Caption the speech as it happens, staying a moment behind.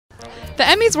The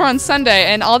Emmys were on Sunday,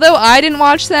 and although I didn't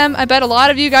watch them, I bet a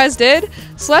lot of you guys did.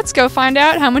 So let's go find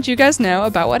out how much you guys know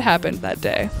about what happened that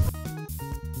day.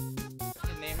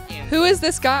 Who is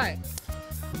this guy?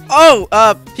 Oh,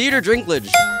 Peter Dinklage.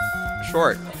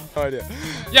 Short. No idea.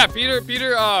 Yeah, Peter,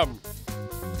 Dinklage.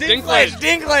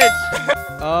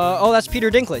 Oh, that's Peter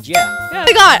Dinklage, yeah. Yeah. Oh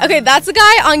my god, okay, that's the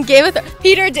guy on Game of Thrones.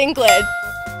 Peter Dinklage.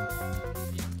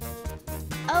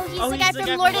 Oh, he's the guy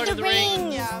from Lord of the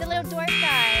Rings. Yeah. The little dwarf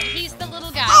guy. He's the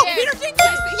little guy. Oh, Peter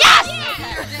Dinklage! Yes!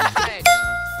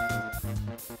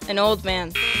 An old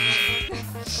man.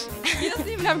 He doesn't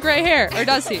even have gray hair, or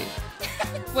does he?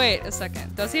 Wait a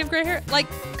second. Does he have gray hair? Like,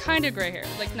 kind of gray hair.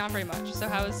 Like, not very much. So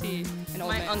how is he an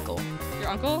old man? My uncle. Your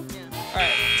uncle? Yeah.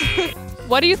 Alright.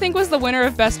 What do you think was the winner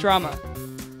of Best Drama?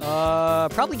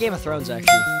 Probably Game of Thrones,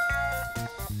 actually.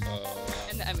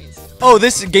 In the Emmys. Oh,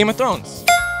 this is Game of Thrones.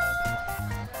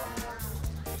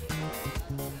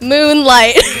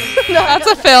 Moonlight. That's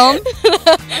a film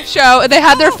show. They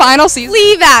had their final season.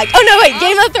 Fleabag. Oh no, wait,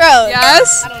 Game of Thrones.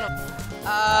 Yes?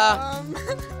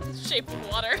 Shape of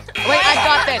Water. Wait, I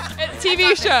got this.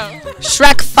 TV show.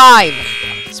 Shrek 5.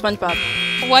 SpongeBob.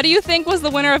 What do you think was the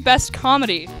winner of Best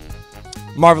Comedy?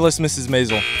 Marvelous Mrs.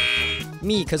 Maisel.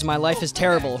 Me, because my life is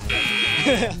terrible.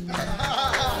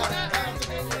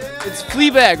 It's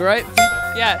Fleabag, right?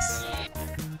 Yes.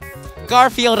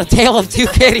 Garfield, A Tale of Two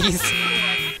Kitties.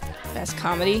 Best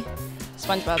comedy.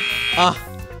 SpongeBob.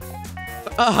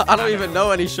 I don't even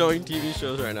know any showing TV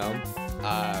shows right now.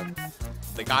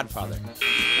 The Godfather.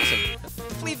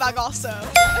 Fleabag also.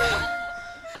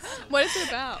 What is it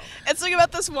about? It's like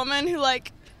about this woman who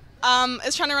like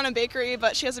is trying to run a bakery,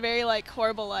 but she has a very like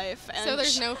horrible life. And So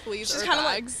there's no fleas she's or kind of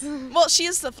bags? like, well, she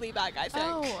is the Fleabag, I think.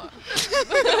 Oh,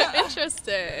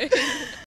 interesting.